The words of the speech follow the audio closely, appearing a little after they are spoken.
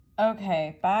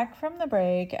Okay, back from the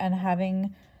break and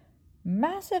having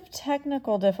massive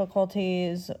technical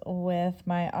difficulties with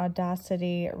my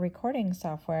Audacity recording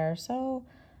software. So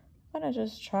I'm going to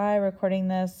just try recording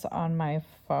this on my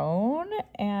phone,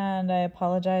 and I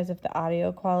apologize if the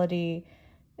audio quality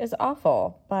is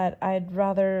awful, but I'd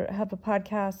rather have a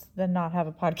podcast than not have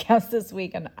a podcast this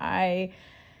week, and I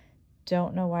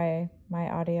don't know why my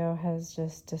audio has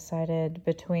just decided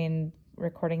between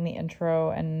recording the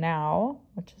intro and now,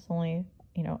 which is only,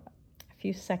 a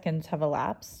few seconds have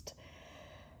elapsed.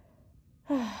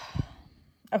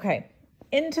 Okay,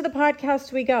 into the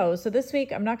podcast we go. So this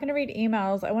week, I'm not going to read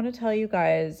emails. I want to tell you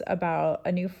guys about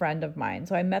a new friend of mine.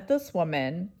 So I met this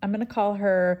woman. I'm going to call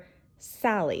her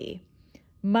Sally,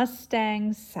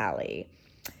 Mustang Sally.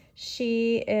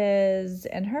 She is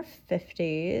in her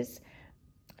 50s.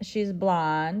 She's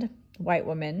blonde, white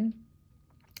woman,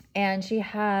 and she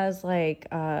has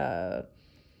I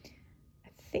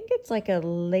think it's like a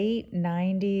late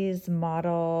 90s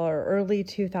model or early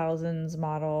 2000s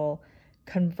model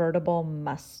convertible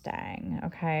Mustang,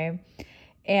 okay?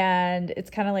 And it's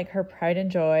kind of like her pride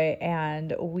and joy.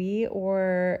 And we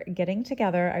were getting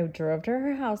together. I drove to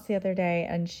her house the other day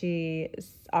and she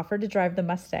offered to drive the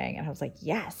Mustang. And I was like,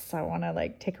 yes, I want to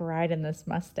take a ride in this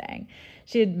Mustang.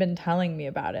 She had been telling me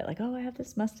about it. Oh, I have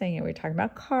this Mustang. And we were talking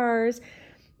about cars.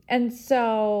 And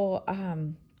so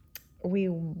we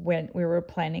were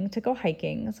planning to go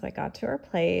hiking. So I got to her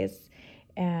place.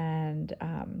 And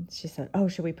she said, oh,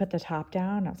 should we put the top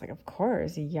down? I was like, of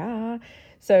course, yeah.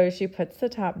 So she puts the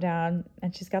top down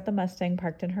and she's got the Mustang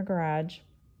parked in her garage.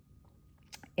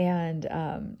 And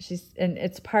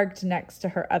it's parked next to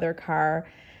her other car,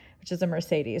 which is a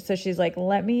Mercedes. So she's like,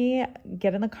 let me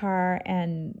get in the car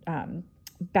and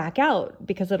back out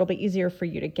because it'll be easier for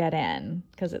you to get in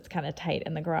because it's kind of tight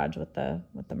in the garage with the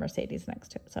Mercedes next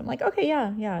to it. So I'm like, okay,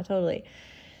 yeah, totally.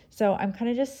 So I'm kind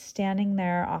of just standing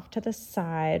there off to the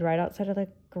side, right outside of the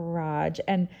garage,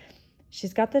 and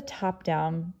she's got the top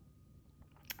down,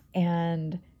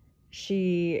 and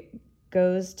she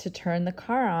goes to turn the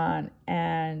car on,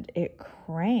 and it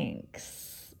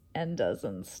cranks and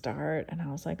doesn't start. And I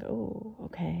was like, oh,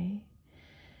 okay.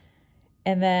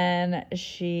 And then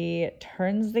she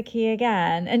turns the key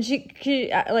again, and she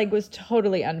was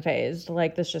totally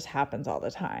unfazed. This just happens all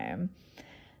the time.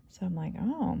 So I'm like,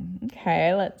 oh,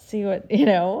 okay, let's see what,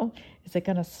 is it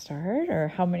going to start or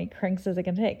how many cranks is it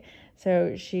going to take?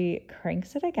 So she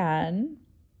cranks it again.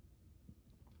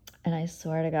 And I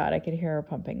swear to God, I could hear her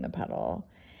pumping the pedal.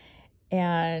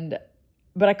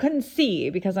 But I couldn't see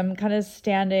because I'm kind of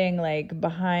standing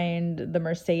behind the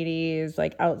Mercedes,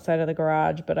 outside of the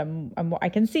garage, but I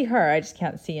can see her. I just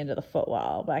can't see into the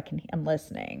footwell, but I'm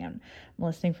listening. I'm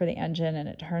listening for the engine, and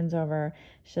it turns over.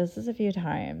 She does this a few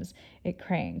times. It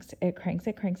cranks.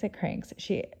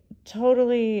 She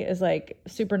totally is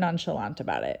super nonchalant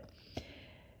about it.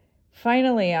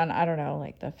 Finally, on, I don't know,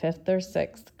 the fifth or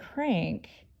sixth crank,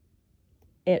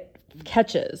 it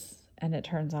catches and it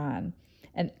turns on.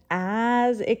 And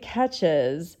as it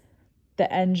catches, the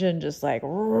engine just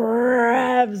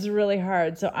revs really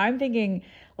hard. So I'm thinking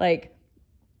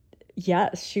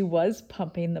yes, she was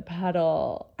pumping the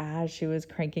pedal as she was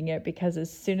cranking it, because as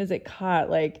soon as it caught,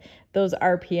 those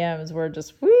RPMs were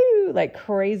just woo,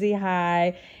 crazy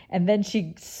high. And then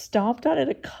she stomped on it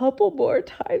a couple more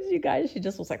times, you guys. She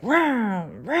just was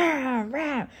ram, ram,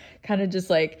 ram, kind of just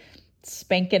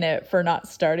spanking it for not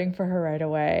starting for her right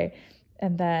away.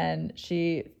 And then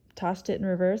she tossed it in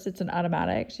reverse. It's an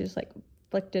automatic. She just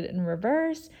flicked it in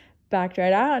reverse, backed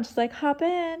right out, and she's like, hop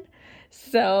in.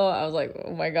 So I was like,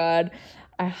 oh my God.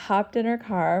 I hopped in her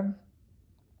car,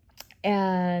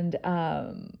 and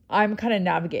I'm kind of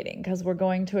navigating because we're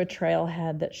going to a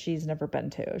trailhead that she's never been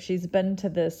to. She's been to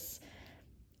this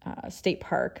state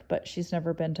park, but she's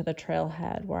never been to the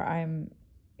trailhead where I'm,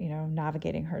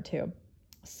 navigating her to.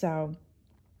 So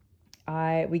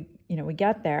we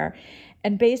get there,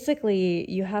 and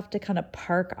basically you have to kind of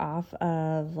park off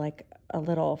of a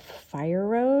little fire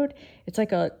road. It's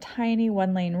a tiny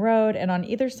 1-lane road, and on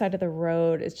either side of the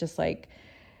road is just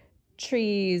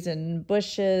trees and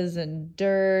bushes and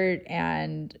dirt,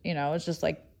 and it's just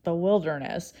the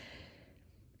wilderness.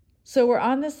 So we're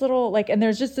on this little and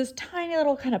there's just this tiny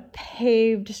little kind of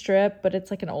paved strip, but it's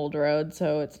an old road,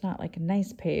 so it's not a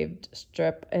nice paved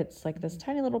strip. It's this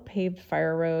tiny little paved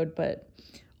fire road, but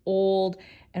old.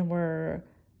 And we're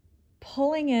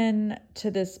pulling in to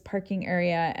this parking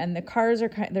area, and the cars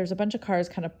there's a bunch of cars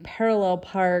kind of parallel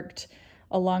parked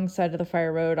alongside of the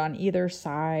fire road on either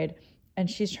side, and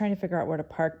she's trying to figure out where to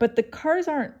park. But the cars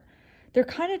they're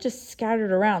kind of just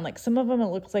scattered around. Some of them, it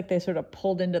looks like they sort of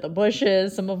pulled into the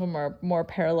bushes. Some of them are more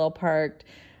parallel parked.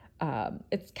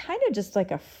 it's kind of just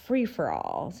like a free for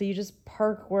all. So you just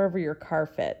park wherever your car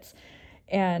fits.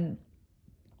 And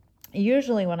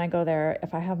usually when I go there,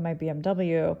 if I have my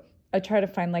BMW, I try to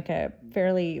find like a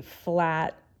fairly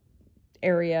flat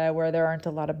area where there aren't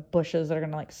a lot of bushes that are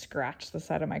going to like scratch the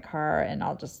side of my car, and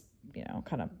I'll just,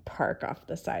 kind of park off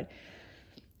the side.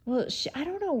 Well, I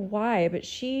don't know why, but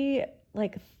she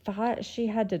like thought she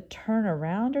had to turn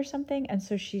around or something. And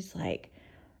so she's like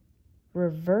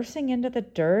reversing into the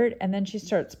dirt, and then she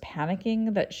starts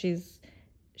panicking that she's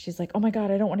like, oh my God,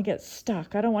 I don't want to get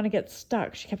stuck. I don't want to get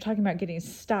stuck. She kept talking about getting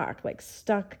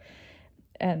stuck,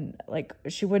 and like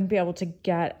she wouldn't be able to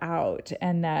get out,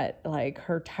 and that like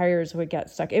her tires would get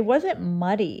stuck. It wasn't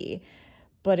muddy,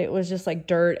 but it was just like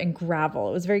dirt and gravel.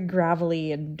 It was very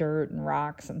gravelly and dirt and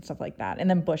rocks and stuff like that. And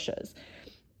then bushes.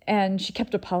 And she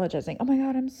kept apologizing. Oh my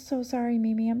God, I'm so sorry,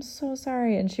 Mimi. I'm so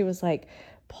sorry. And she was like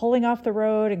pulling off the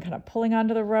road and kind of pulling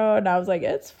onto the road. And I was like,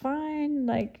 it's fine.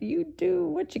 Like, you do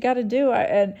what you got to do.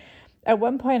 And at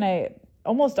one point I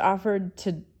almost offered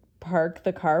to park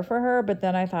the car for her, but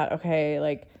then I thought, okay,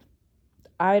 like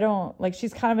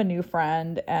she's kind of a new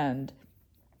friend, and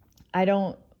I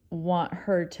don't want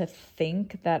her to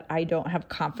think that I don't have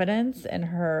confidence in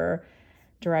her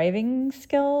driving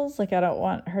skills. Like, I don't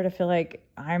want her to feel like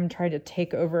I'm trying to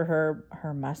take over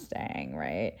her Mustang,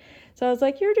 right? So I was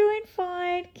like, you're doing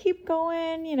fine, keep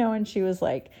going, and she was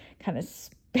like kind of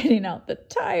spinning out the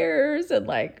tires and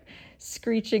like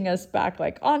screeching us back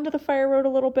like onto the fire road a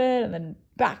little bit, and then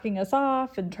backing us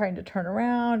off and trying to turn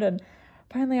around. And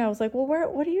finally I was like, well, where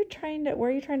are you trying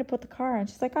to put the car? And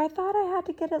she's like, I thought I had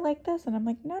to get it like this. And I'm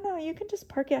like, no, you can just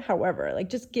park it however, like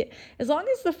just as long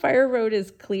as the fire road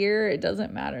is clear, it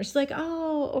doesn't matter. She's like,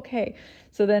 oh, okay.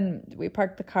 So then we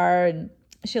parked the car, and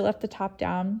she left the top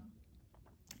down,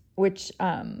 which,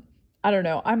 I don't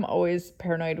know. I'm always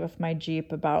paranoid with my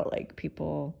Jeep about like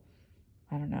people,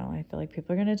 I don't know. I feel like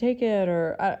people are going to take it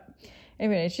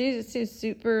anyway, she's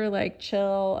super like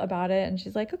chill about it. And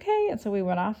she's like, okay. And so we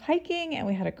went off hiking, and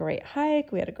we had a great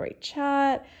hike. We had a great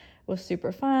chat. It was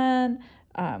super fun.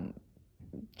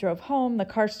 Drove home. The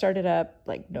car started up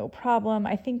like no problem.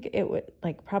 I think it would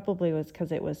like probably was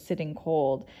because it was sitting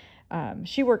cold.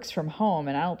 She works from home,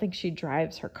 and I don't think she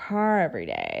drives her car every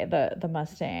day, the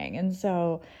Mustang.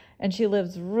 And she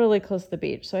lives really close to the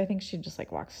beach. So I think she just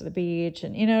like walks to the beach,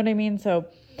 and you know what I mean? So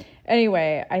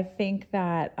anyway, I think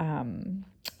that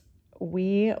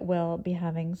we will be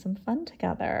having some fun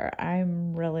together.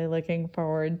 I'm really looking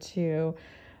forward to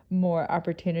more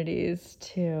opportunities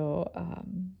to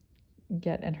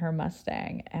get in her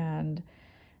Mustang and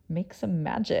make some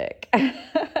magic.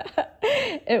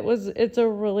 It's a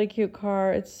really cute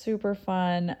car. It's super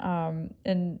fun.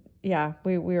 And yeah,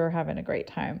 we were having a great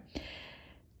time.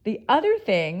 The other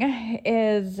thing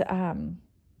is,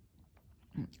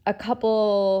 a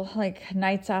couple like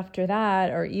nights after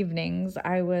that, or evenings,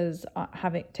 I was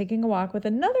taking a walk with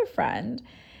another friend,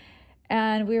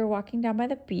 and we were walking down by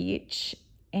the beach,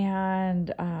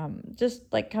 and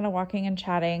just like kind of walking and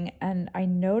chatting, and I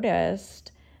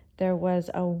noticed there was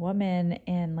a woman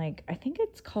in like, I think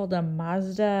it's called a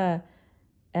Mazda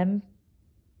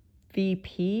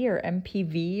MVP or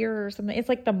MPV or something. It's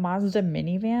like the Mazda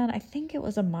minivan. I think it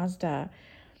was a Mazda.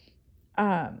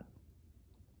 And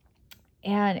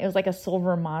it was like a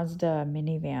silver Mazda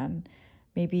minivan,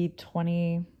 maybe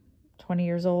 20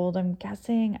 years old, I'm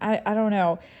guessing. I don't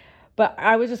know. But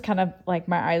I was just kind of like,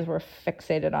 my eyes were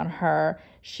fixated on her.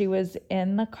 She was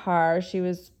in the car. She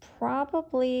was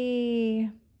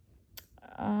probably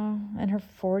in her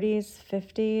 40s,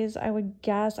 50s, I would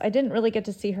guess. I didn't really get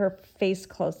to see her face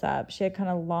close up. She had kind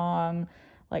of long,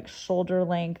 like shoulder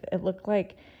length. It looked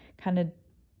like kind of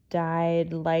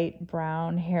dyed light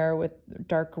brown hair with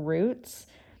dark roots,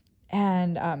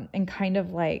 and kind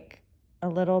of like a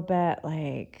little bit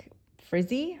like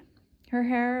frizzy. Her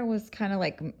hair was kind of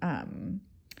like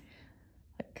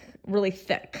really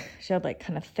thick. She had like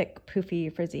kind of thick,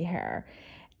 poofy, frizzy hair,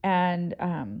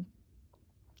 and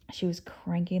she was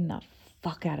cranking the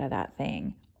fuck out of that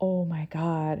thing. Oh my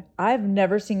God. I've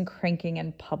never seen cranking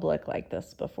in public like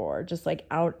this before, just like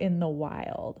out in the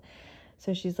wild.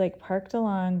 So she's like parked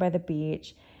along by the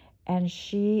beach, and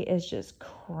she is just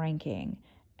cranking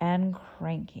and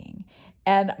cranking.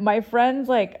 And my friends,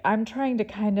 like, I'm trying to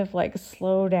kind of like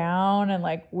slow down, and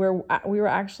like we were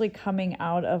actually coming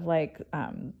out of like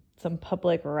some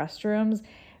public restrooms,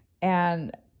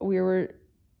 and we were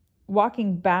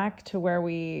walking back to where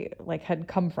we like had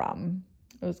come from.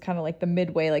 It was kind of like the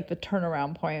midway, like the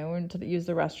turnaround point. We went to use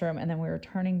the restroom, and then we were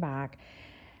turning back.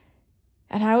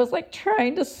 And I was like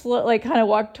trying to kind of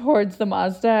walk towards the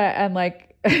Mazda, and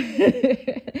like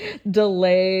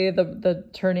delay the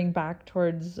turning back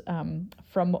towards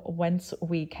from whence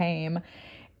we came.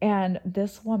 And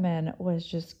this woman was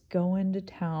just going to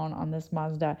town on this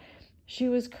Mazda. She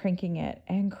was cranking it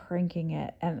and cranking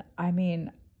it. And I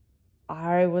mean,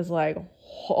 I was like,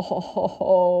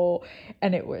 oh,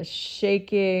 and it was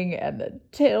shaking, and the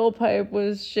tailpipe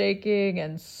was shaking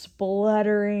and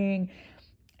spluttering,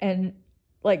 and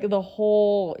like the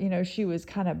whole, she was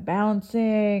kind of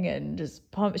bouncing and just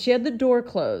pump. She had the door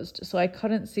closed, so I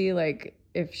couldn't see like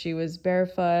if she was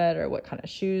barefoot or what kind of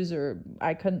shoes, or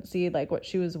I couldn't see like what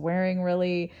she was wearing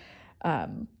really.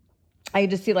 I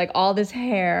just see like all this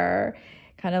hair,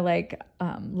 kind of like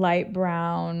light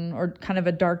brown or kind of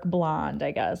a dark blonde,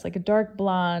 I guess, like a dark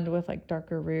blonde with like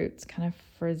darker roots, kind of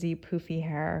frizzy, poofy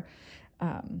hair,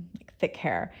 like thick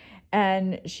hair.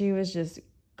 And she was just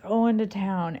going to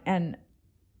town. And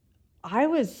I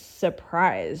was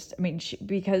surprised. I mean,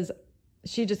 because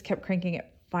she just kept cranking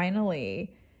it.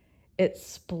 Finally, it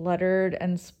spluttered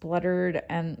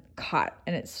and caught,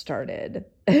 and it started.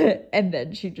 And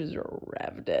then she just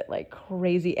revved it like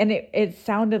crazy. And it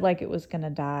sounded like it was going to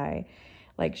die.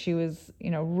 Like she was,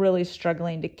 really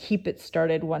struggling to keep it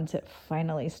started once it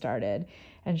finally started.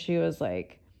 And she was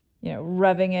like,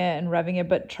 revving it,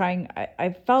 but trying.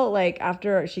 I felt like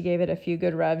after she gave it a few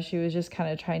good revs, she was just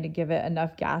kind of trying to give it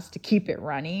enough gas to keep it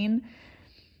running.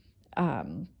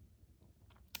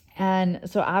 And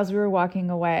so as we were walking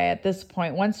away at this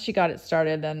point, once she got it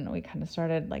started, then we kind of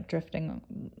started like drifting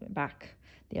back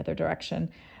the other direction.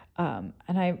 And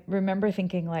I remember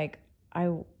thinking like,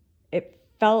 it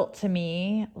felt to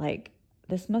me like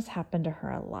this must happen to her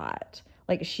a lot.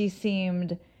 Like she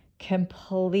seemed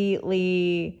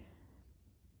completely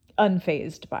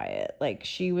unfazed by it. Like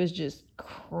she was just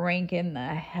cranking the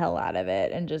hell out of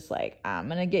it and just like, I'm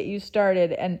going to get you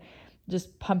started. And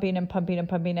just pumping and pumping and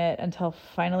pumping it until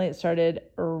finally it started,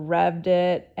 revved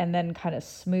it, and then kind of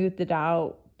smoothed it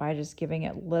out by just giving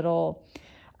it little,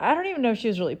 I don't even know if she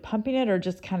was really pumping it or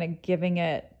just kind of giving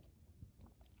it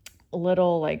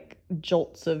little like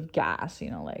jolts of gas,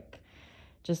 like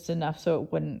just enough so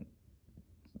it wouldn't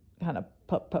kind of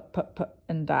put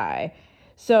and die.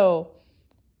 So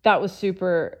that was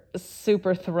super,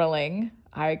 super thrilling.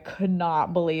 I could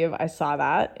not believe I saw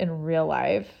that in real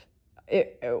life.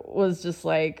 It was just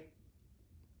like,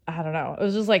 I don't know. It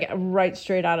was just like right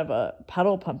straight out of a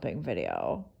pedal pumping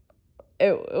video.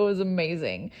 It was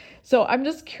amazing. So I'm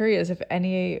just curious if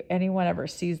anyone ever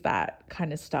sees that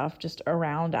kind of stuff just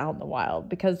around out in the wild,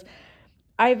 because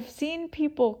I've seen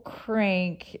people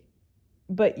crank,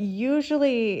 but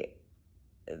usually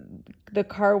the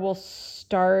car will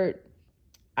start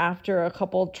after a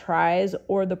couple tries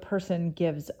or the person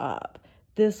gives up.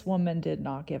 This woman did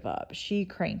not give up. She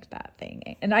cranked that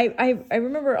thing. And I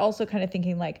remember also kind of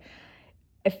thinking like,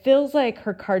 it feels like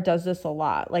her car does this a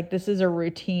lot. Like this is a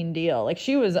routine deal. Like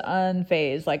she was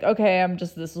unfazed. Like, okay,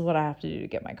 this is what I have to do to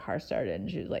get my car started.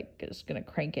 And she was like, just going to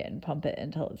crank it and pump it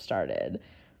until it started.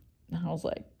 And I was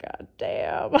like, God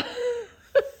damn.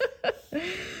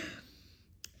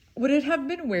 Would it have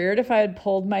been weird if I had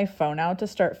pulled my phone out to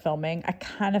start filming? I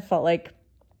kind of felt like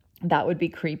that would be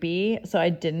creepy. So I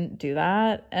didn't do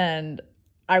that. And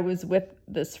I was with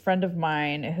this friend of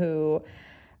mine who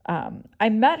I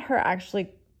met her actually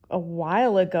a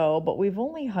while ago, but we've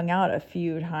only hung out a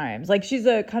few times. Like she's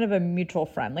a kind of a mutual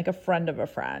friend, like a friend of a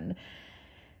friend.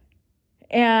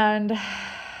 And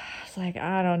it's like,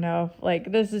 I don't know,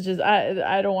 like this is just,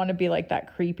 I don't want to be like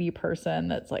that creepy person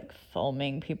that's like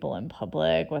filming people in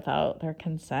public without their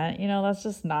consent. That's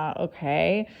just not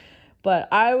okay. But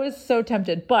I was so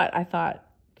tempted, but I thought,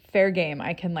 fair game.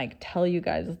 I can like tell you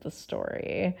guys the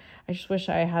story. I just wish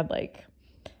I had like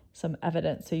some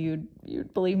evidence so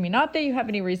you'd believe me. Not that you have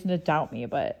any reason to doubt me,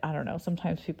 but I don't know.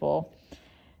 Sometimes people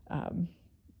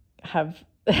have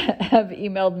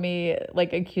emailed me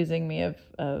like accusing me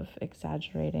of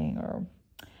exaggerating or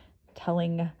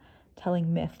telling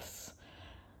myths.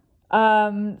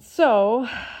 So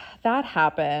that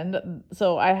happened.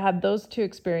 So I had those two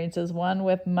experiences, one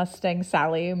with Mustang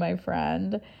Sally, my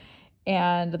friend,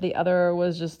 and the other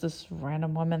was just this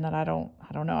random woman that I don't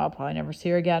know. I'll probably never see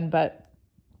her again, but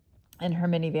in her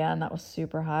minivan, that was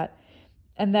super hot.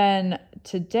 And then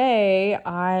today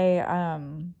I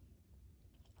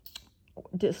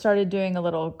started doing a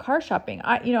little car shopping.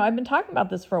 I've been talking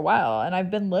about this for a while, and I've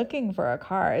been looking for a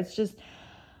car. It's just,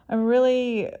 I'm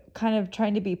really kind of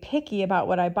trying to be picky about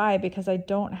what I buy because I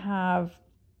don't have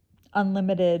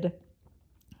unlimited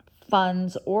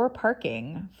funds or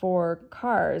parking for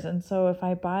cars. And so if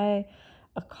I buy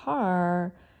a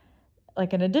car,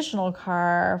 like an additional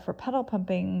car for pedal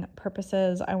pumping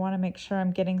purposes, I want to make sure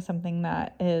I'm getting something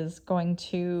that is going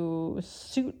to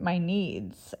suit my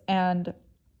needs. And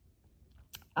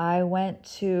I went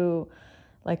to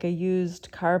like a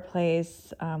used car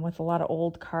place with a lot of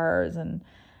old cars and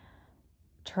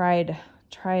tried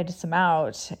some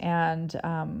out. And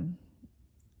I'm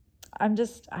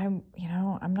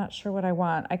not sure what I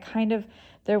want.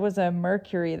 There was a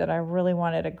Mercury that I really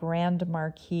wanted, a Grand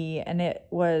Marquis, and it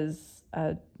was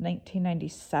a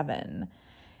 1997.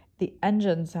 The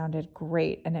engine sounded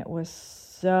great, and it was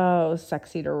so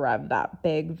sexy to rev that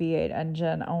big V8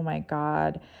 engine. Oh my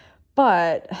God.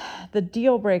 But the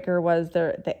deal breaker was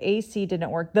the AC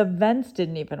didn't work. The vents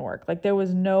didn't even work. Like there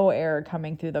was no air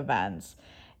coming through the vents.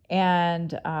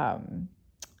 And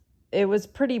it was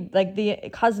pretty, like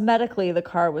cosmetically, the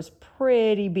car was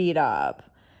pretty beat up.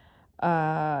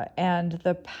 And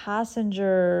the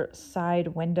passenger side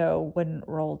window wouldn't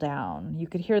roll down. You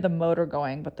could hear the motor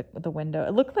going, but the window,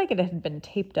 it looked like it had been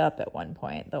taped up at one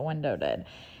point, the window did.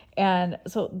 And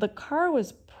so the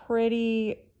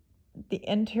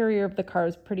interior of the car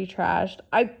was pretty trashed.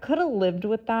 I could have lived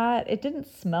with that. It didn't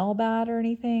smell bad or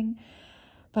anything,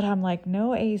 but I'm like,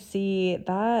 no AC,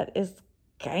 that is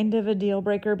kind of a deal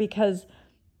breaker, because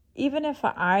even if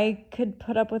I could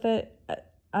put up with it,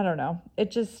 I don't know.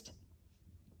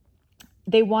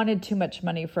 They wanted too much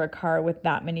money for a car with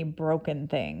that many broken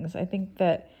things. I think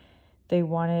that they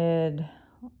wanted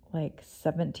like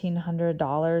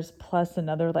 $1,700 plus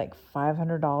another like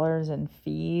 $500 in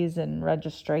fees and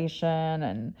registration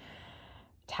and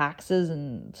taxes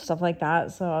and stuff like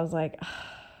that. So I was like,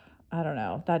 I don't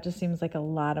know. That just seems like a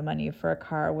lot of money for a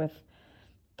car with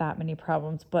that many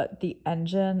problems. But the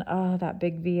engine, that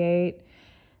big V8,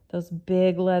 those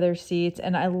big leather seats.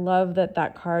 And I love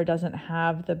that car doesn't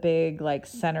have the big like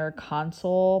center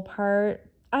console part.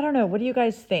 I don't know. What do you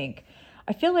guys think?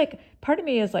 I feel like part of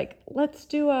me is like, let's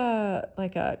do a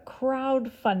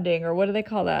crowdfunding, or what do they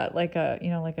call that? Like a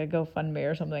GoFundMe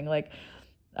or something, like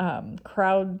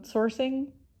crowdsourcing.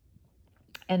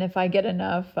 And if I get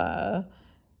enough,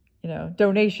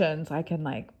 donations, I can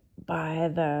like buy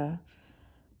the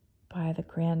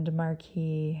Grand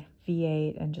Marquis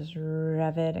V8 and just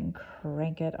rev it and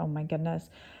crank it. Oh my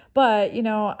goodness. But,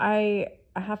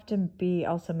 I have to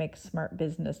also make smart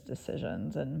business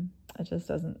decisions, and it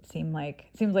just seems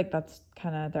like that's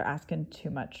kind of, they're asking too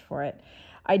much for it.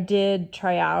 I did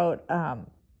try out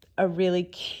a really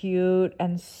cute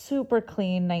and super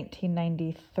clean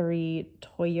 1993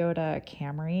 Toyota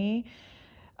Camry.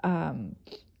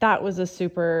 That was a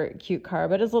super cute car,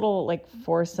 but it's a little like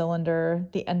 4-cylinder.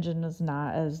 The engine is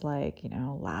not as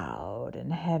loud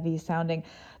and heavy sounding.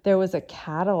 There was a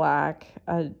Cadillac,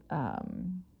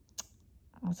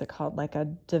 what's it called? Like a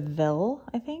DeVille,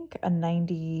 I think, I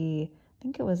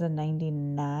think it was a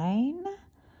 99,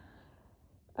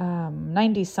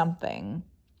 90 something.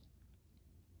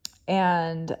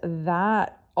 And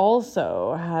that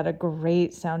also had a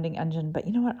great sounding engine. But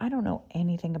you know what? I don't know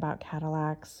anything about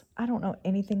Cadillacs. I don't know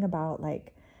anything about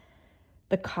like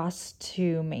the cost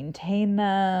to maintain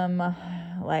them.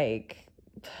 Like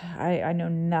I know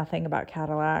nothing about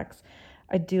Cadillacs.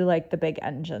 I do like the big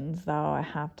engines though, I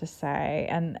have to say.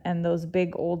 And those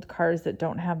big old cars that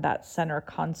don't have that center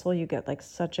console, you get like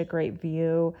such a great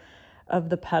view of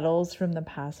the pedals from the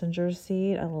passenger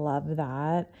seat. I love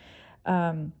that.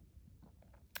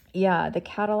 Yeah, the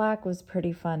Cadillac was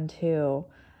pretty fun too.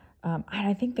 And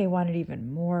I think they wanted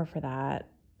even more for that.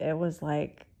 It was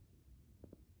like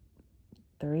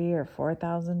 $3,000 or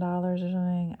 $4,000 or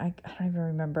something. I don't even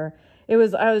remember. I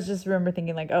was just remember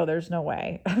thinking like, oh, there's no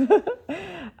way.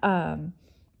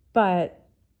 But,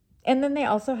 and then they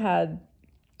also had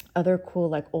other cool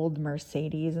like old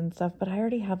Mercedes and stuff, but I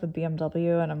already have a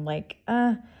BMW, and I'm like,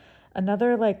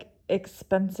 another like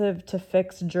expensive to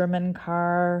fix German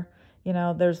car.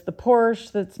 There's the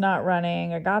Porsche that's not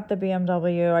running. I got the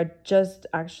BMW. I just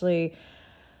actually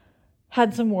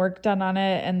had some work done on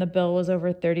it, and the bill was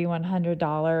over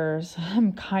 $3,100.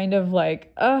 I'm kind of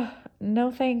like,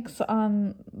 no thanks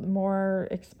on more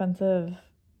expensive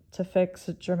to fix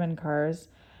German cars.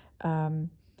 The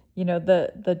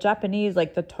Japanese,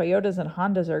 like the Toyotas and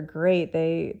Hondas are great.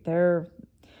 They're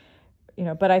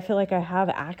but I feel like I have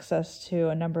access to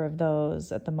a number of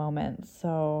those at the moment.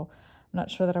 So I'm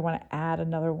not sure that I want to add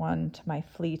another one to my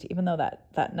fleet, even though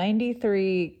that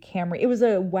 93 Camry, it was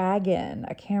a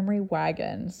Camry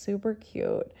wagon, super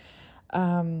cute.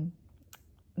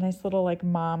 Nice little like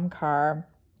mom car,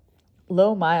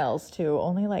 low miles too,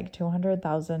 only like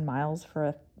 200,000 miles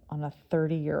on a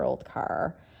 30-year-old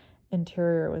car.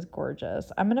 Interior was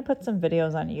gorgeous. I'm going to put some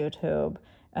videos on YouTube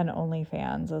and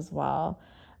OnlyFans as well.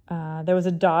 There was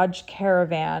a Dodge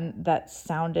Caravan that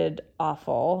sounded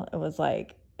awful. It was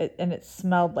like, and it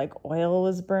smelled like oil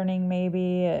was burning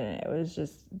maybe. And it was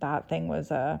just, that thing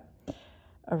was a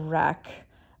wreck.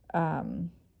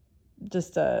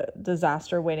 Just a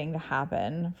disaster waiting to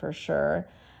happen for sure.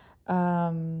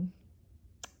 And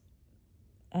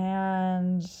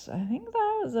I think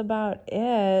that was about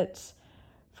it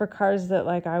for cars that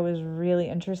like I was really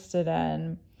interested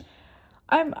in.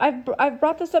 I've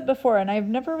brought this up before and I've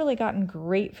never really gotten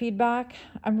great feedback.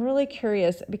 I'm really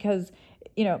curious because,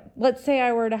 let's say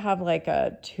I were to have like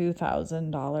a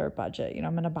 $2,000 budget,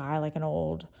 I'm going to buy like an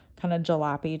old kind of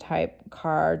jalopy type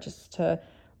car just to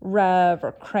rev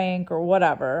or crank or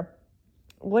whatever.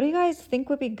 What do you guys think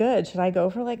would be good? Should I go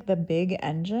for like the big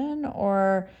engine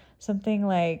or something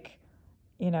like,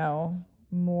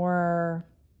 more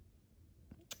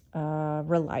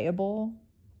reliable?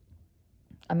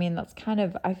 I mean,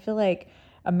 I feel like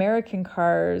American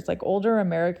cars, like older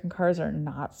American cars are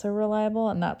not so reliable.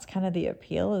 And that's kind of the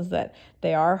appeal, is that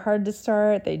they are hard to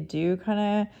start. They do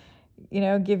kind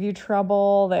of, give you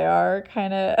trouble. They are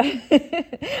kind of,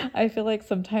 I feel like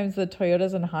sometimes the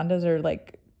Toyotas and Hondas are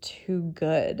like too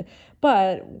good.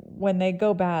 But when they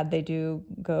go bad, they do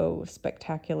go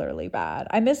spectacularly bad.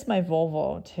 I miss my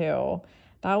Volvo too.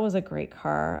 That was a great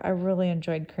car. I really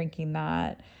enjoyed cranking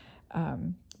that.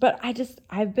 But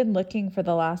I've been looking for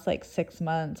the last like 6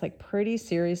 months, like pretty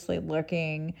seriously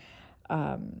looking.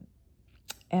 And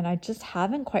I just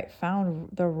haven't quite found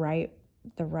the right,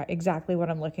 exactly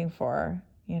what I'm looking for,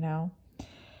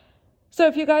 So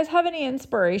if you guys have any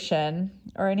inspiration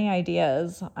or any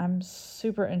ideas, I'm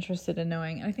super interested in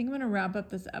knowing. I think I'm going to wrap up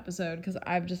this episode because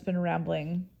I've just been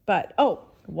rambling. But,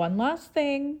 one last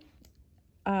thing.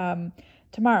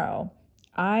 Tomorrow,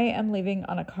 I am leaving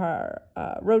on a car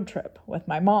road trip with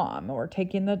my mom. We're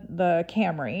taking the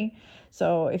Camry.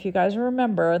 So if you guys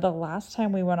remember, the last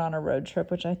time we went on a road trip,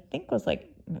 which I think was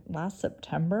like last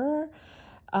September,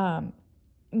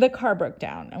 the car broke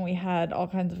down and we had all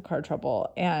kinds of car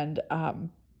trouble, and I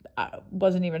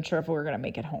wasn't even sure if we were going to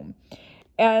make it home.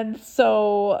 And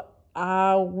so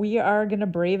we are going to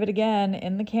brave it again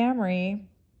in the Camry,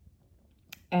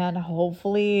 and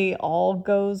hopefully all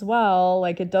goes well.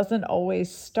 Like, it doesn't always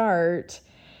start,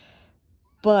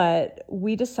 but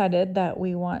we decided that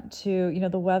we want to,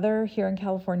 the weather here in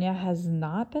California has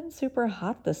not been super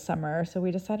hot this summer. So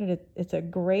we decided it's a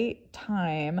great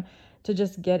time to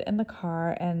just get in the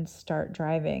car and start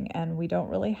driving. And we don't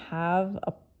really have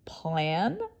a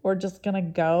plan. We're just going to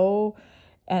go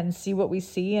and see what we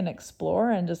see and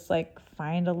explore and just like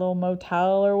find a little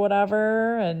motel or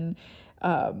whatever. And,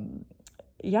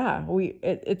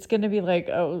 it's going to be like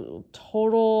a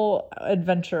total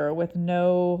adventure with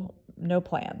no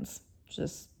plans.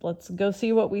 Just let's go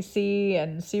see what we see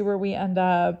and see where we end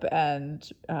up. And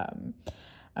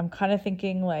I'm kind of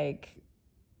thinking like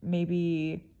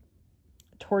maybe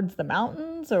towards the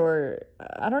mountains, or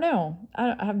I don't know.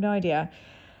 I have no idea.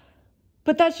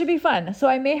 But that should be fun. So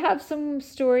I may have some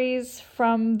stories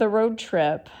from the road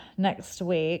trip next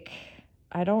week.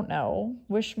 I don't know.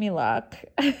 Wish me luck.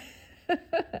 I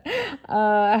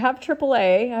have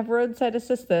AAA, I have roadside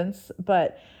assistance,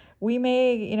 but we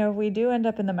may, if we do end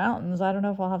up in the mountains, I don't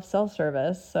know if I'll have cell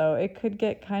service. So it could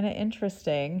get kind of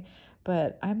interesting,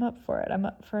 but I'm up for it. I'm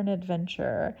up for an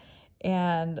adventure.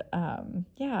 And and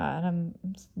I'm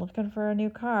looking for a new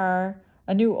car,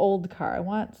 a new old car. I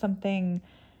want something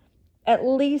at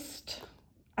least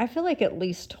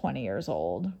 20 years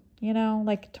old,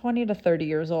 like 20 to 30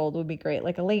 years old would be great.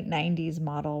 Like a late 90s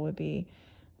model would be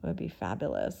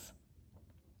fabulous.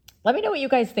 Let me know what you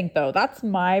guys think though. That's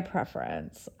my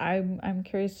preference. I'm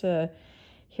curious to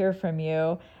hear from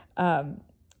you.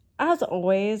 As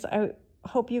always, I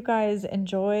hope you guys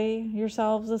enjoy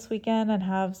yourselves this weekend and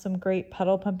have some great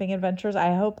pedal pumping adventures.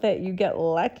 I hope that you get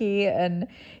lucky and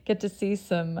get to see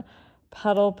some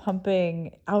pedal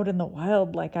pumping out in the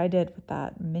wild like I did with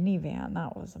that minivan.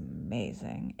 That was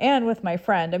amazing. And with my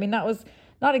friend. I mean, that was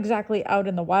not exactly out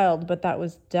in the wild, but that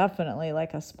was definitely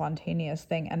like a spontaneous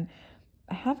thing. And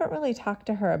I haven't really talked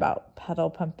to her about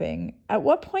pedal pumping. At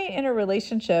what point in a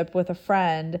relationship with a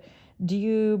friend do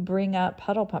you bring up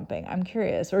pedal pumping? I'm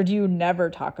curious. Or do you never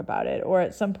talk about it? Or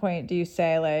at some point do you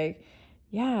say like,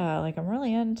 yeah, like I'm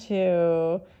really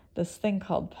into this thing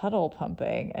called pedal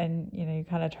pumping, and you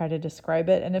kind of try to describe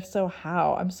it, and if so,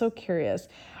 how? I'm so curious.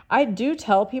 I do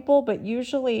tell people, but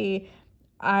usually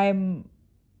I'm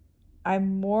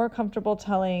more comfortable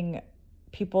telling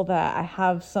people that I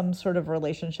have some sort of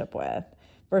relationship with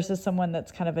versus someone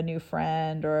that's kind of a new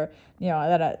friend, or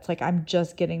that it's like I'm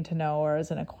just getting to know, or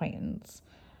as an acquaintance.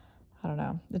 I don't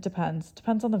know. It depends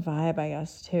on the vibe, I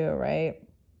guess, too, right?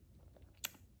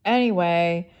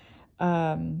 Anyway,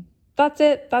 that's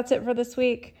it. That's it for this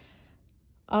week.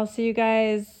 I'll see you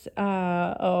guys.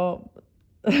 Oh,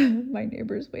 my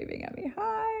neighbor's waving at me.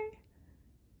 Hi.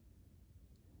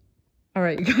 All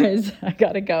right, you guys, I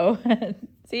gotta go.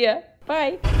 See ya.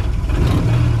 Bye.